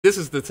This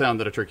is the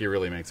sound that a turkey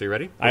really makes. Are you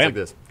ready? It's like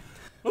this.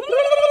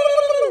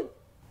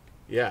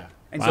 Yeah.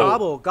 And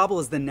gobble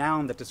is the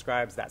noun that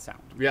describes that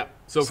sound. Yeah.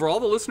 So for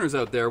all the listeners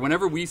out there,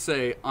 whenever we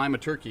say, I'm a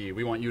turkey,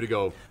 we want you to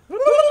go.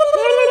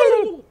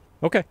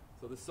 Okay.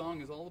 So this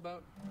song is all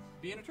about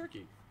being a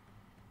turkey.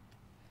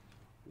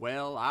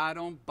 Well, I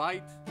don't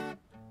bite,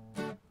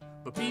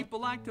 but people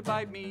like to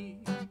bite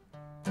me.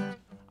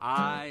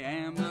 I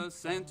am the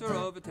center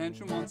of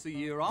attention once a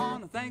year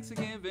on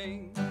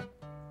Thanksgiving.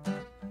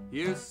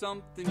 Here's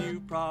something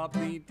you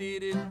probably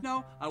didn't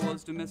know. I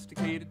was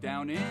domesticated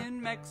down in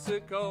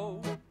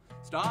Mexico.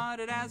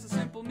 Started as a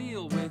simple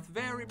meal with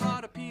very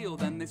broad appeal.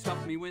 Then they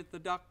stuffed me with a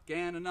duck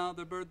and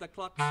another bird that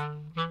clucks.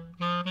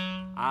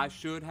 I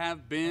should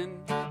have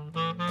been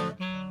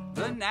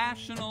the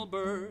national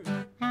bird.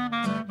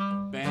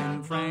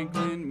 Ben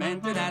Franklin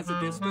meant it as a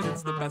diss, but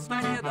it's the best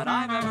idea that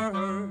I've ever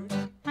heard.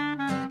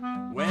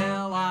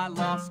 Well, I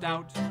lost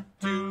out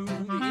to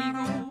the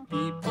eagle.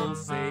 People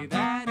say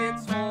that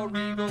it's more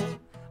regal.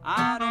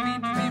 I don't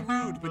mean to be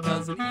rude, but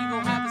does an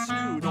eagle have a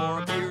snoot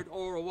or a beard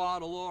or a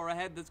waddle or a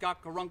head that's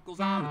got caruncles?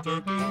 I'm a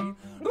turkey.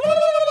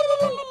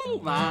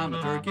 Ooh, I'm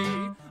a turkey.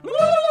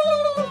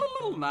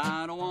 Ooh,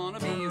 I don't want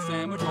to be a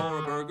sandwich or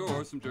a burger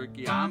or some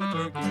turkey. I'm a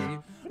turkey.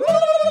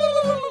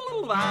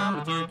 Ooh, I'm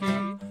a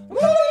turkey.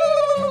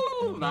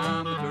 Ooh,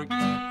 I'm a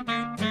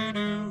turkey.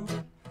 Do-do-do.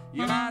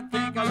 You might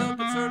think I look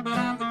absurd, but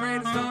I'm the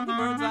greatest of the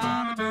birds.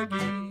 I'm a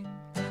turkey.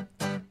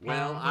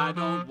 Well, I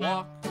don't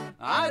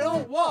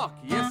walk,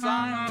 yes,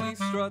 I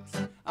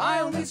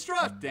only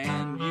strut,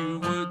 and you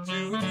would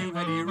too if you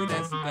had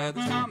iridescent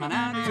feathers coming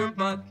out of your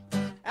butt,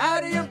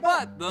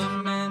 the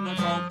men are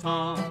called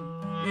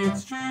Tom,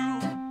 it's true,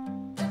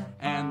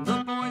 and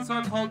the boys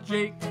are called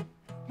Jake,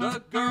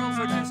 the girls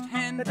are just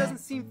hen. That doesn't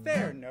seem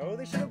fair, no,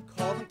 they should have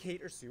called them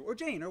Kate or Sue or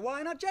Jane, or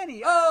why not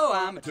Jenny? Oh,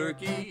 I'm a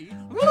turkey,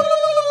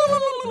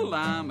 ooh,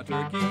 I'm a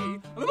turkey,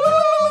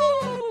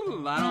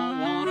 ooh, I don't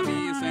want to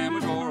be a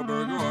sandwich or a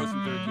burger or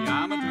some turkey,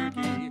 I'm a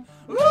turkey,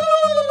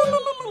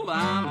 ooh,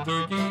 I'm a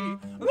turkey,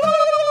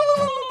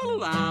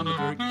 ooh, I'm a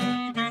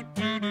turkey,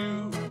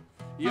 do-do-do.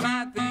 You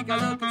might think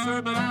I look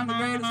absurd, but I'm the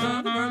greatest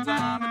of the birds,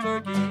 I'm a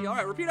turkey. All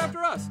right, repeat after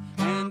us.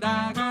 And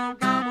I go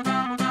gobble,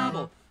 gobble,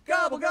 gobble,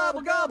 gobble,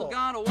 gobble, gobble,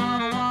 gotta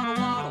waddle, waddle,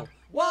 waddle,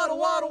 waddle,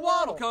 waddle,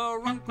 waddle,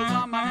 caruncles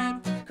on my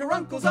head,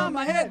 caruncles on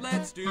my head.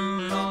 Let's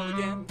do it all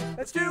again,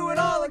 let's do it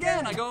all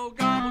again. I go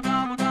gobble,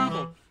 gobble,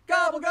 gobble,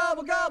 gobble,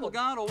 gobble, gobble,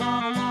 gotta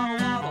waddle, waddle,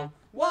 waddle,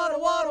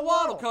 waddle, waddle,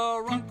 waddle,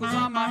 caruncles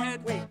on my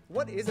head. Wait,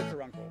 what is a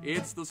caruncle?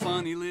 It's those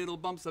funny little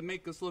bumps that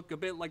make us look a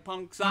bit like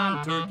punks. I'm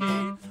a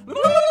turkey.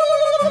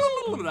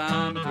 Ooh,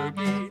 I'm a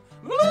turkey.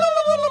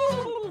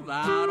 Ooh,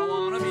 I don't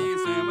want to be a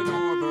sandwich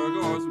or a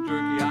burger or some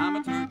turkey. I'm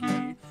a turkey.